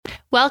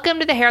Welcome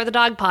to the Hair of the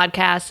Dog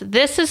podcast.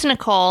 This is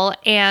Nicole,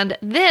 and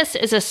this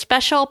is a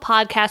special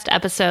podcast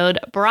episode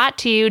brought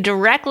to you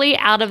directly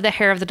out of the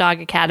Hair of the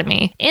Dog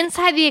Academy.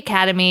 Inside the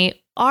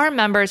Academy, our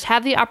members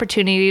have the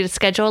opportunity to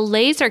schedule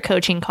laser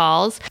coaching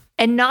calls.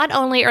 And not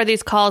only are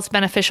these calls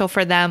beneficial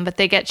for them, but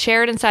they get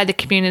shared inside the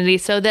community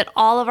so that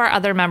all of our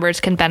other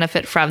members can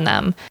benefit from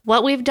them.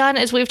 What we've done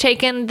is we've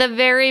taken the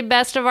very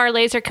best of our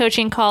laser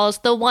coaching calls,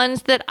 the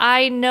ones that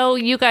I know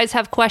you guys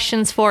have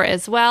questions for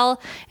as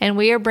well, and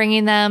we are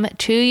bringing them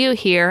to you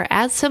here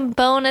as some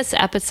bonus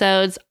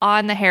episodes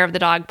on the Hair of the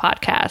Dog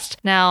podcast.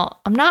 Now,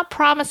 I'm not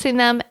promising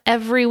them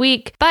every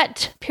week,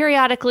 but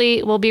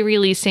periodically we'll be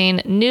releasing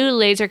new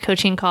laser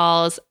coaching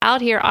calls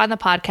out here on the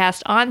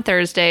podcast on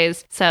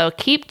Thursdays. So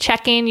keep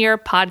checking your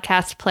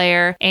podcast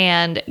player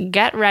and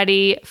get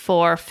ready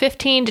for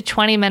 15 to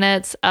 20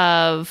 minutes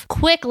of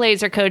quick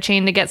laser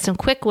coaching to get some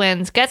quick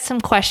wins, get some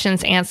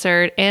questions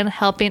answered, and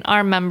helping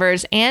our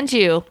members and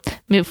you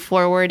move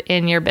forward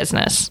in your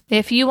business.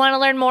 If you want to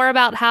learn more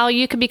about how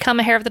you can become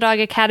a Hair of the Dog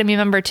Academy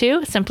member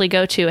too, simply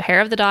go to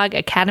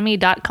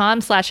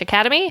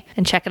hairofthedogacademy.com/academy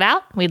and check it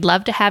out. We'd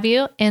love to have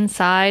you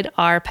inside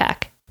our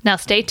pack. Now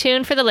stay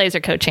tuned for the laser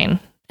coaching.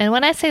 And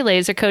when I say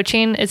laser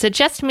coaching, is it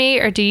just me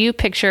or do you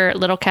picture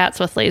little cats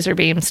with laser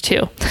beams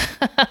too?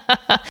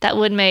 That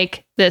would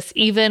make this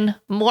even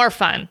more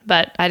fun,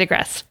 but I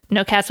digress.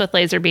 No cats with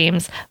laser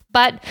beams,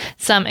 but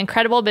some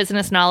incredible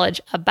business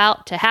knowledge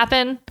about to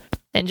happen.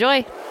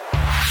 Enjoy.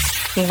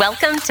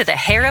 Welcome to the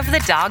Hair of the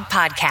Dog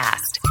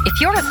podcast.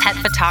 If you're a pet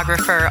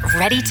photographer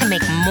ready to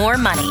make more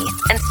money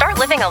and start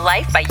living a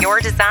life by your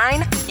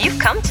design, you've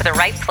come to the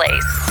right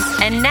place.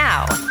 And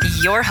now,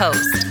 your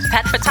host,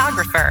 pet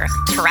photographer,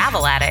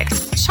 travel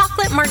addict,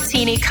 chocolate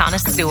martini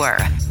connoisseur,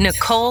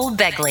 Nicole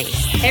Begley.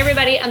 Hey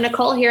everybody, I'm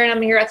Nicole here and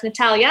I'm here with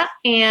Natalia,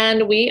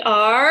 and we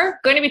are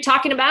going to be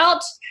talking about,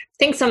 I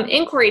think, some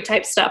inquiry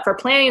type stuff for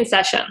planning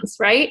sessions,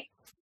 right?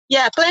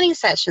 Yeah, planning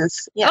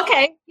sessions. Yeah.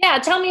 Okay. Yeah.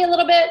 Tell me a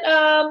little bit,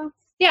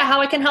 how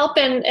I can help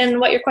and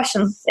what your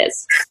question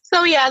is.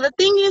 So the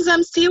thing is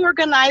I'm still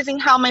organizing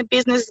how my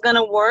business is going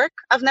to work.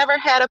 I've never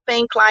had a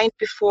paying client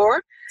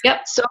before.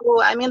 Yep. So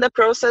I'm in the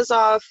process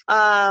of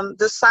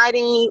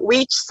deciding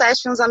which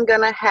sessions I'm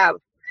going to have.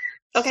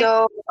 Okay.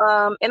 So,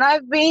 and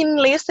I've been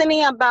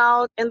listening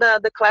about in the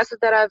classes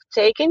that I've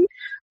taken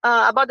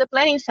about the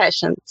planning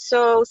session.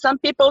 So some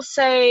people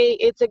say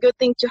it's a good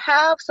thing to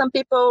have. Some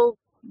people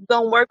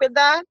don't work with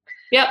that.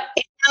 Yep.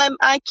 And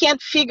I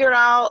can't figure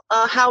out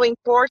how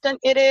important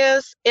it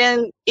is,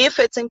 and if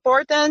it's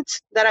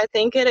important that I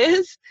think it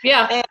is.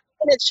 Yeah. And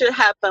it should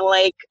happen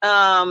like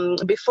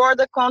before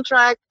the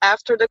contract,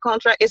 after the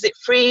contract. Is it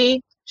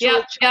free?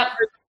 Yeah.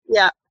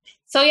 Yeah.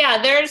 So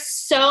there's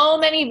so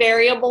many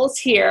variables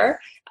here,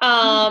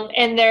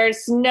 and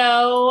there's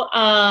no.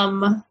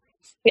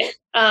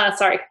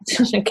 Sorry,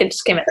 kid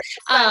just came in.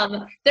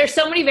 There's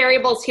so many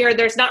variables here.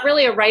 There's not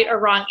really a right or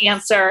wrong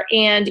answer,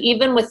 and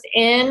even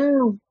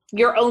within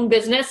your own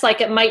business,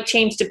 like it might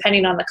change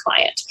depending on the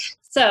client.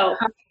 So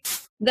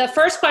the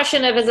first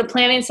question of, is a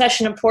planning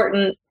session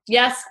important?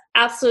 Yes,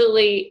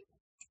 absolutely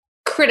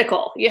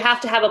critical. You have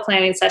to have a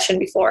planning session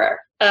before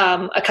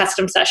a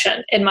custom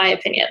session, in my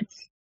opinion.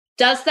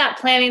 Does that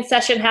planning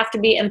session have to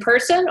be in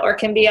person or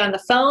can be on the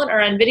phone or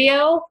on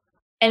video?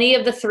 Any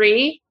of the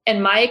three,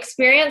 in my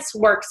experience,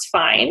 works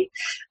fine.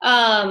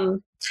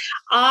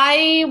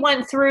 I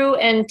went through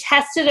and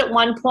tested at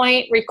one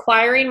point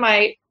requiring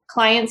my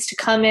clients to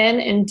come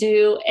in and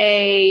do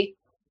a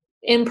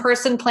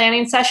in-person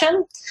planning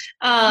session.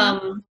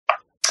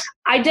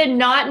 I did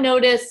not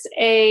notice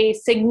a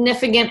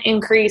significant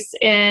increase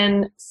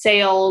in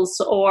sales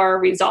or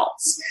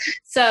results.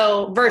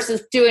 So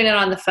versus doing it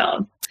on the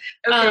phone.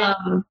 Okay.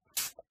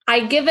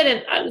 I give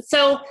it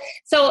so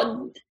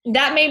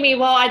that made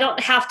me, I don't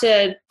have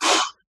to,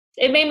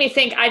 it made me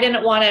think I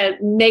didn't want to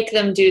make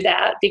them do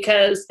that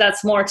because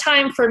that's more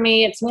time for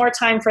me. It's more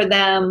time for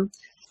them.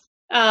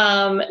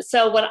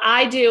 So what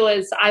I do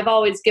is I've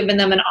always given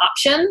them an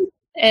option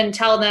and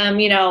tell them,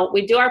 we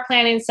do our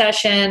planning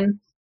session.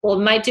 We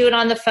might do it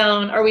on the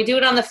phone, or we do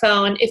it on the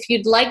phone. If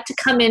you'd like to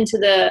come into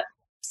the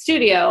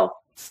studio,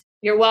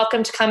 you're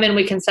welcome to come in.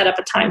 We can set up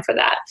a time for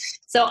that.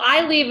 So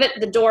I leave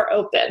the door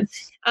open.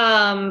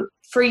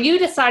 For you,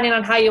 deciding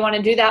on how you want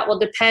to do that will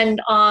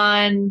depend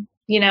on,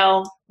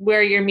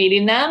 where you're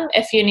meeting them.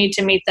 If you need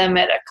to meet them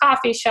at a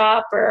coffee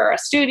shop or a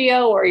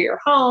studio or your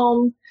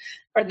home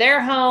or their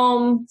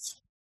home,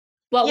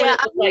 what would it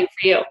look like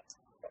for you?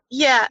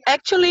 Yeah,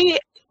 actually,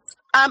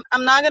 I'm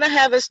not going to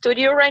have a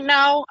studio right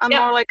now. I'm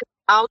more like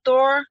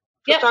outdoor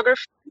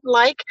photography,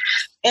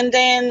 and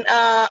then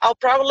I'll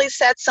probably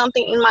set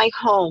something in my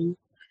home.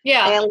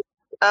 Yeah. And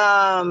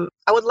I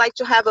would like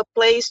to have a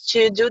place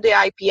to do the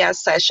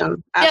IPS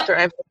session after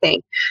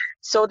everything.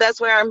 So that's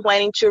where I'm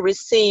planning to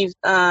receive,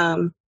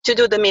 to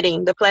do the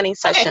meeting, the planning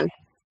session. Okay.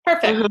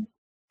 Perfect. Mm-hmm.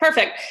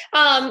 Perfect.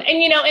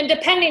 And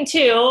depending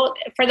too,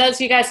 for those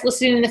of you guys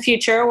listening in the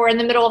future, we're in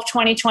the middle of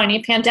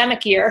 2020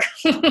 pandemic year.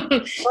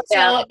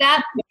 So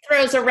that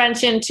throws a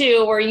wrench in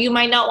too, where you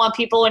might not want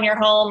people in your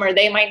home or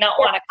they might not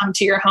want to come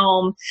to your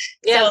home.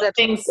 Yeah, so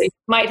things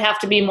might have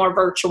to be more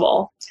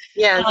virtual.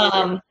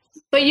 Yeah.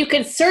 But you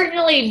could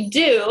certainly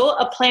do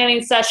a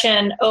planning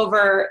session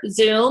over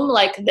Zoom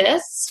like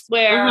this,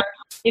 where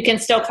you can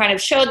still kind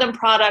of show them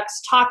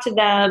products, talk to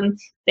them,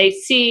 they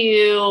see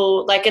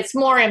you, like it's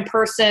more in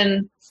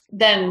person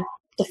than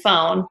the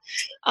phone.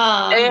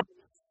 I'm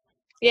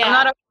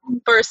not a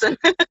phone person.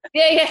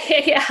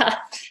 Yeah.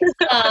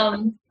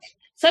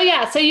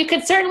 So you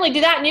could certainly do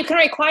that, and you can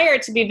require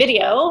it to be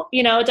video.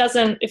 It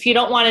doesn't, if you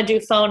don't want to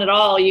do phone at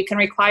all, you can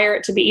require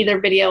it to be either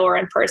video or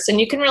in person.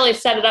 You can really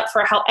set it up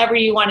for however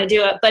you want to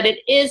do it, but it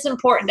is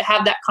important to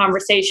have that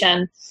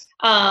conversation,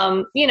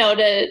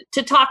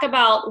 to talk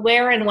about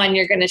where and when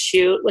you're going to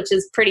shoot, which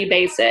is pretty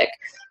basic.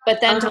 But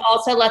then to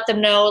also let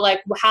them know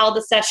like how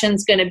the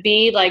session's going to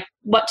be, like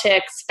what to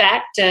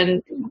expect,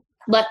 and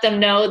let them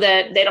know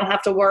that they don't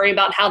have to worry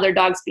about how their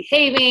dog's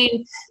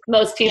behaving.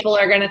 Most people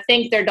are going to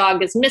think their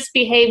dog is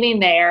misbehaving.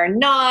 They are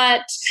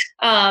not,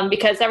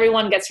 because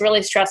everyone gets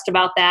really stressed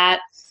about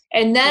that.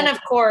 And then,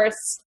 of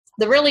course,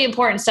 the really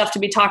important stuff to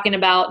be talking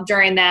about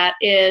during that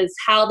is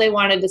how they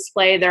want to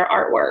display their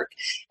artwork,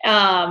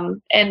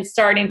 and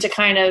starting to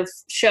kind of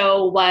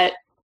show what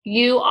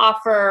you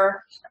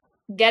offer,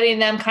 getting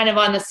them kind of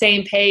on the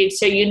same page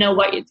so you know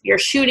what you're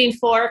shooting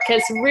for,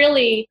 because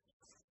really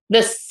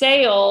the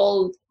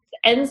sale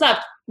ends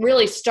up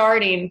really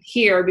starting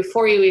here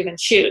before you even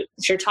shoot.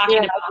 You're talking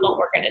about what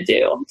we're going to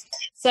do.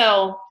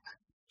 So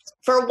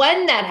for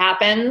when that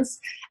happens,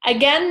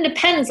 again,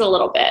 depends a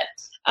little bit.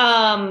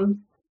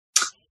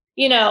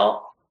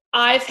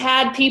 I've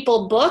had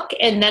people book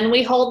and then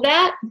we hold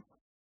that,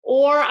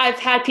 or I've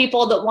had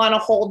people that want to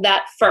hold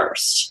that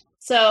first.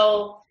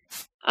 So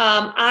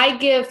I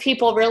give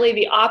people really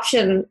the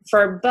option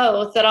for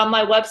both, that on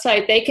my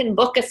website, they can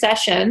book a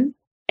session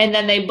and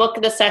then they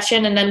book the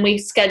session and then we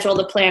schedule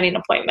the planning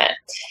appointment.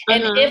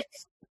 And if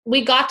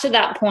we got to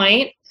that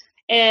point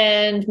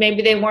and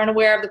maybe they weren't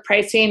aware of the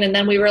pricing and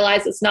then we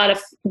realize it's not a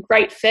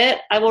right fit,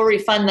 I will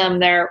refund them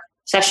their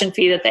session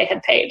fee that they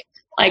had paid.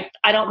 Like,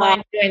 I don't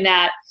mind doing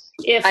that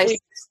if we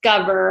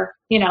discover,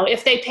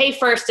 if they pay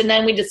first and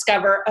then we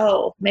discover,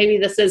 oh, maybe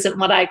this isn't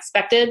what I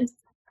expected.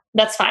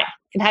 That's fine.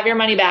 You can have your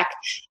money back.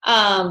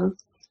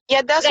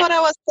 That's what I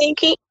was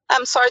thinking.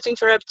 I'm sorry to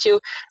interrupt you.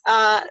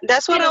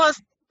 That's what I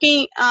was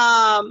thinking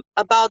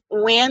about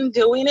when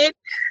doing it,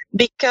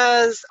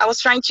 because I was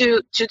trying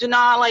to do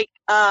not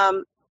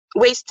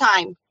waste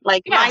time,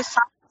 my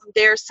side,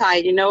 their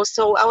side,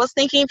 So I was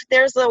thinking if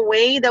there's a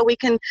way that we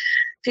can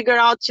figure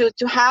out to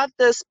have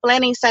this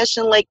planning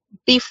session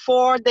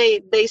before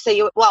they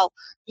say, well,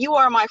 you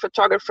are my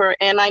photographer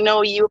and I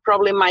know you're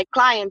probably my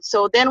client,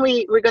 so then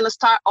we're going to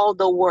start all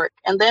the work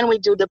and then we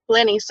do the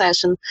planning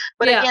session.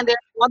 But again, there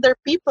are other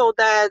people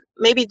that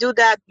maybe do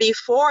that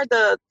before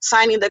the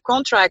signing the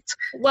contract,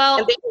 and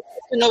they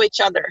get to know each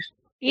other.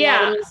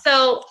 Yeah.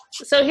 So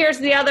here's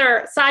the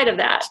other side of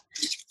that.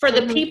 For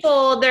the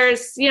people,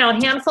 there's, a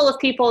handful of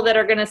people that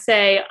are going to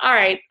say, all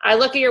right, I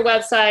look at your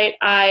website,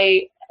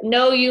 I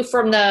know you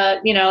from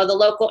the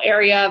local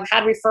area, I've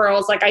had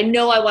referrals, I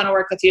know I want to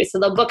work with you. So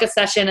they'll book a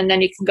session and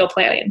then you can go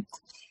planning.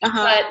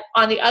 But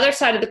on the other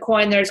side of the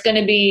coin, there's going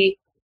to be,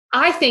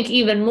 I think,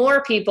 even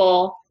more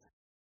people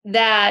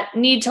that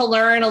need to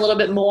learn a little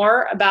bit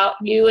more about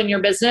you and your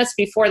business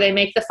before they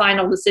make the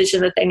final decision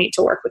that they need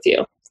to work with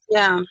you.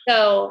 Yeah.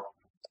 So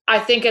I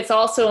think it's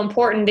also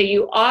important that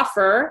you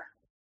offer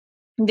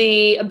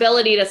the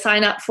ability to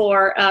sign up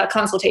for a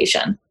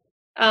consultation.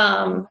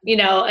 A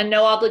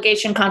no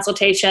obligation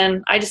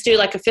consultation. I just do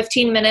a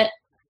 15-minute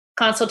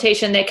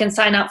consultation they can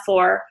sign up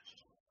for,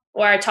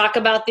 where I talk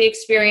about the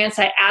experience.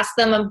 I ask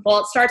them,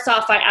 it starts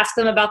off, I ask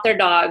them about their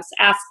dogs,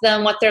 ask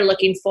them what they're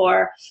looking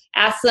for,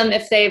 ask them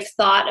if they've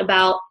thought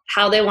about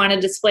how they want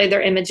to display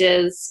their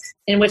images,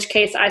 in which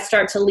case I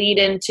start to lead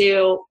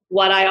into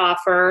what I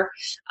offer,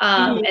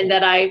 and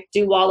that I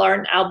do wall art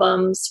and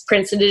albums.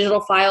 Prints and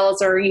digital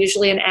files are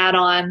usually an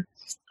add-on.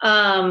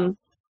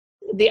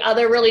 The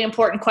other really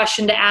important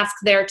question to ask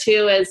there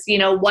too is,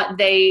 what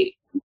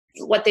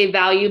they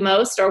value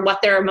most or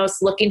what they're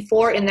most looking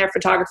for in their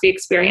photography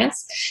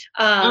experience,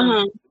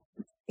 and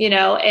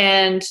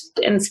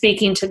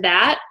speaking to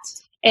that.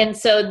 And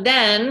so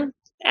then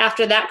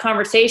after that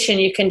conversation,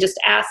 you can just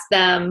ask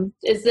them,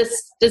 does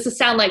this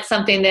sound like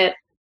something that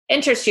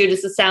interests you?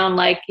 Does it sound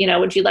like,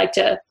 would you like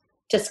to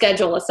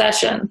schedule a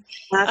session?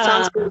 That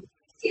sounds good.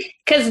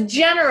 Because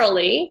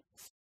generally,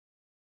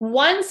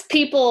 once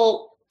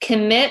people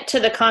commit to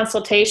the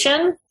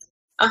consultation,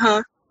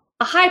 a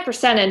high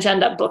percentage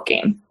end up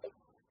booking.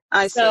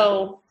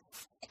 So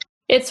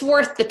it's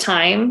worth the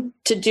time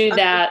to do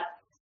that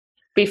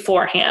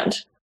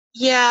beforehand.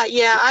 Yeah.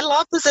 I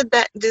love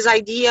this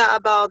idea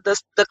about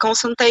the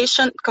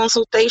consultation.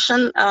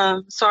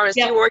 Sorry,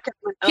 still working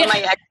on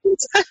my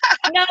accent.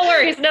 No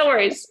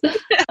worries.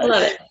 I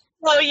love it.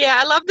 Oh, yeah,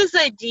 I love this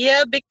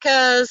idea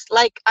because,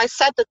 like, I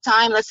set the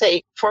time, let's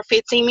say, for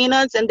 15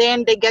 minutes, and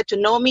then they get to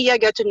know me, I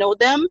get to know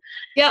them.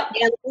 Yeah.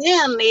 And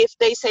then if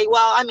they say,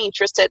 well, I'm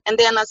interested, and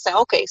then I say,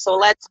 okay, so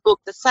let's book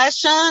the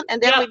session, and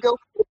then we go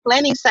for the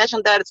planning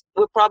session that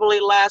will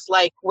probably last,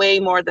 like, way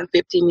more than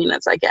 15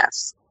 minutes, I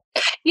guess.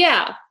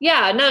 Yeah.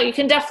 No, you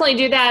can definitely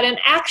do that. And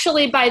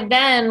actually by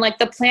then, like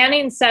the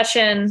planning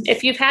session,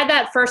 if you've had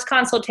that first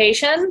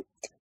consultation,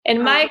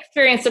 in my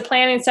experience, the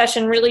planning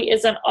session really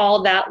isn't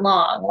all that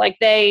long. Like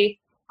they've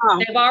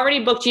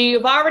already booked you.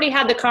 You've already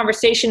had the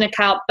conversation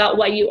about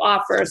what you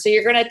offer. So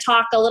you're going to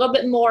talk a little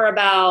bit more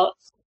about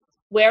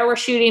where we're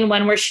shooting,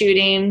 when we're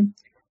shooting,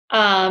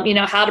 how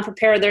to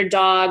prepare their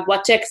dog,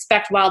 what to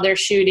expect while they're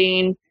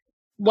shooting,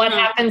 what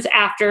happens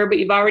after, but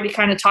you've already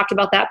kind of talked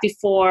about that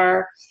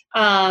before.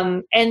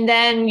 And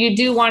then you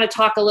do want to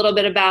talk a little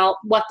bit about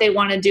what they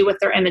want to do with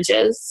their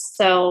images.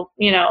 So,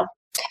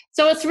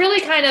 so it's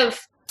really kind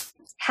of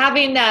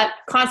having that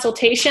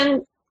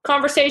consultation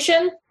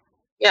conversation.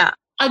 Yeah.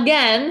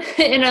 Again,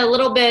 in a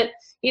little bit,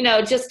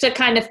 just to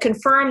kind of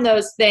confirm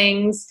those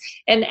things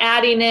and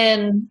adding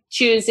in,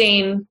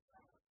 choosing,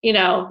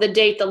 the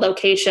date, the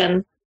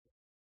location.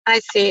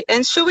 I see.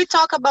 And should we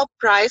talk about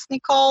price,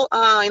 Nicole,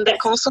 in the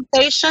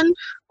consultation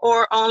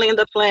or only in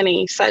the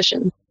planning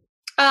session?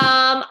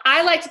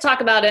 I like to talk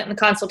about it in the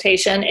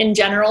consultation in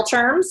general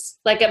terms.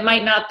 Like it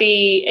might not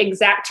be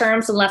exact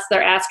terms unless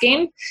they're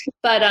asking,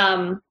 but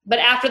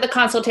after the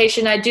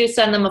consultation, I do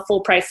send them a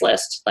full price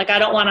list. Like I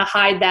don't want to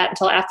hide that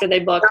until after they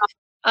book.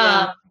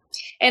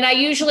 And I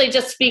usually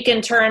just speak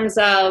in terms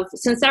of,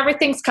 since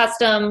everything's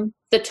custom,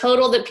 the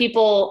total that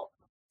people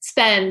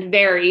spend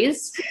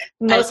varies.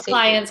 Most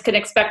clients can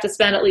expect to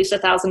spend at least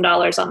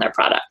 $1,000 on their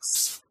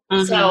products.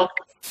 So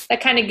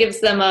that kind of gives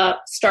them a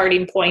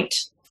starting point.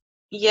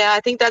 Yeah, I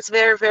think that's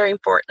very, very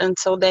important.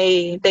 So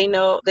they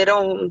know, they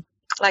don't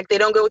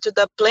go to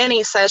the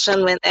planning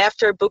session when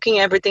after booking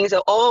everything,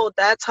 so, oh,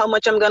 that's how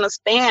much I'm going to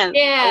spend.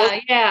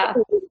 Yeah.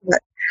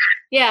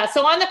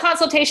 So on the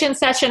consultation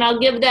session, I'll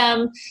give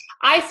them,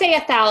 I say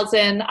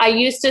 $1,000. I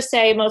used to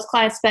say most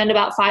clients spend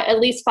about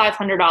at least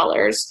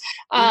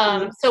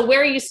 $500. So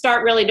where you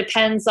start really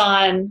depends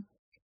on,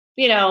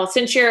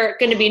 since you're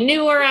going to be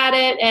newer at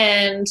it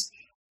and,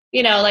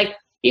 like,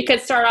 you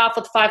could start off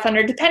with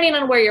 $500 depending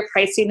on where your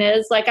pricing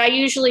is. Like I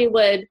usually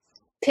would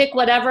pick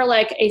whatever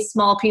like a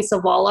small piece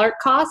of wall art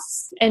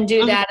costs and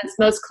do that, as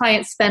most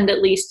clients spend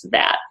at least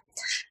that.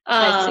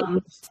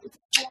 And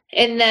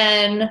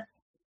then,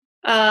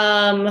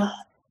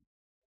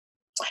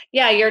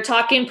 you're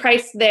talking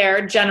price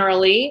there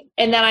generally.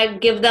 And then I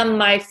give them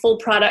my full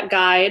product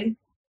guide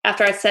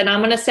after I said,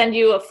 I'm going to send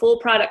you a full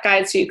product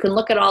guide so you can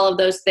look at all of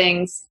those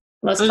things.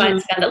 Most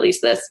clients spend at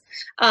least this.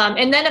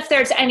 And then if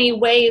there's any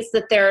ways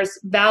that there's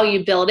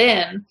value built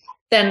in,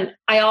 then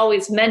I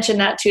always mention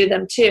that to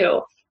them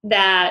too,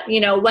 that,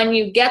 when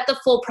you get the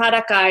full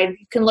product guide,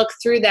 you can look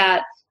through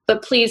that,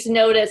 but please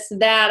notice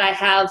that I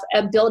have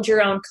a build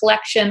your own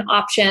collection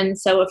option.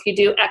 So if you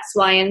do X,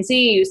 Y, and Z,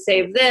 you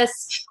save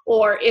this,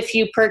 or if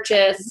you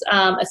purchase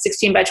a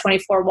 16 by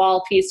 24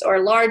 wall piece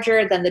or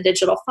larger, then the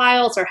digital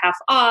files are half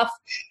off.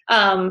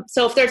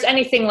 So if there's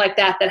anything like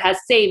that that has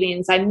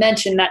savings, I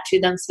mention that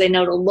to them so they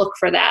know to look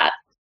for that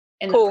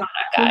in the product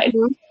guide.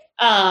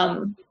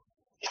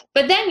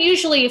 But then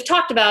usually you've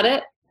talked about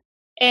it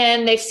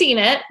and they've seen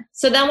it.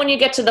 So then when you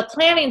get to the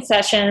planning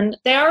session,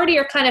 they already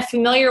are kind of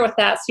familiar with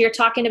that. So you're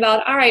talking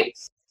about, all right,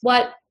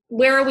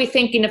 where are we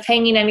thinking of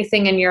hanging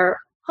anything in your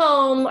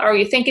home? Are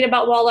you thinking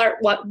about wall art?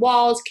 What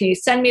walls? Can you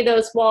send me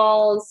those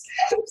walls?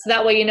 So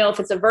that way, if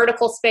it's a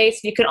vertical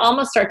space, you can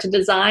almost start to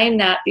design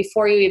that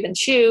before you even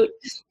shoot.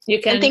 You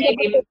can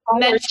maybe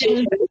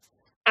mention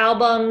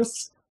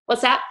albums.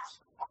 What's that?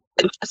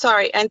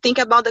 Sorry, and think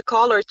about the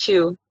color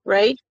too,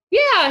 right?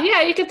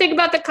 Yeah. You can think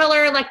about the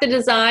color, like the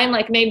design,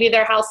 like maybe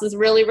their house is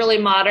really, really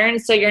modern.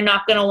 So you're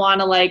not going to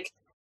want to like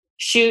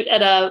shoot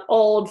at a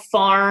old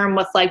farm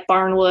with like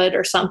barnwood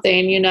or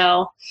something, And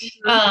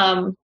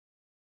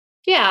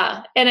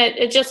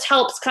it just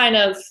helps kind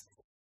of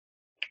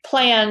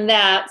plan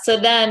that. So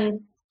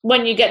then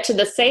when you get to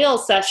the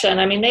sales session,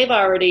 I mean,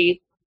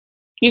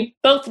 you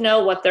both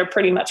know what they're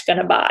pretty much going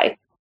to buy.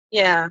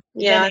 Yeah.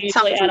 They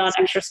usually add on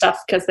extra stuff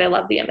because they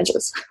love the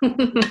images. All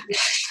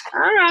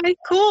right,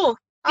 cool.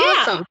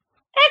 Awesome. Yeah.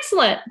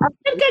 Excellent.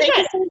 Good. Thank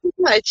you so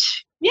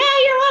much. Yeah,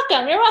 you're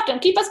welcome.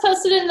 Keep us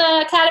posted in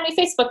the Academy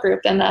Facebook group.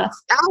 And I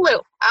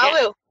will.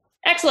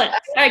 Excellent. All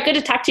right, good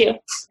to talk to you.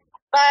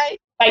 Bye.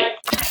 Bye.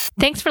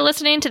 Thanks for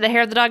listening to the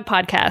Hair of the Dog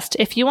podcast.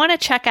 If you want to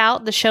check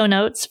out the show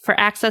notes for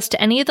access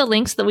to any of the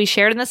links that we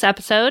shared in this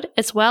episode,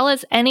 as well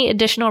as any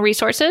additional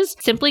resources,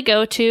 simply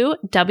go to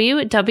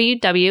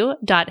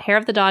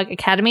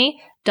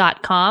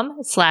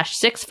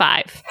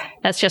www.hairofthedogacademy.com/65.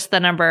 That's just the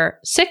number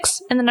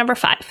 6 and the number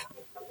 5.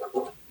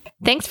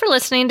 Thanks for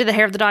listening to the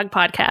Hair of the Dog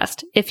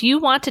podcast. If you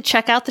want to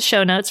check out the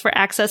show notes for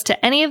access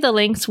to any of the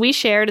links we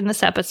shared in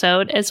this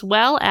episode, as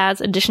well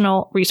as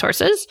additional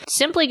resources,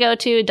 simply go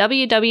to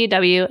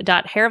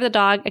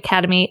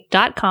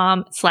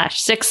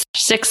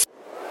www.hairofthedogacademy.com/66.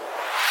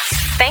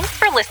 Thanks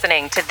for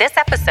listening to this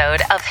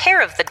episode of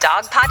Hair of the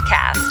Dog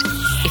podcast.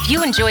 If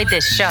you enjoyed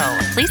this show,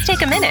 please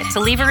take a minute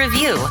to leave a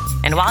review.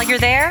 And while you're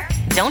there,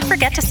 don't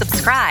forget to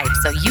subscribe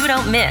so you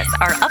don't miss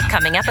our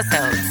upcoming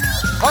episodes.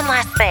 One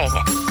last thing,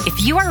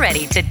 if you are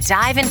ready to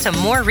dive into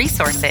more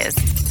resources,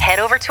 head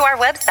over to our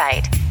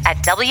website at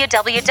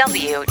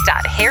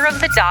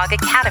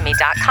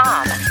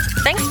www.hairofthedogacademy.com.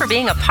 Thanks for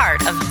being a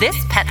part of this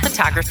pet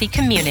photography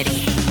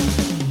community.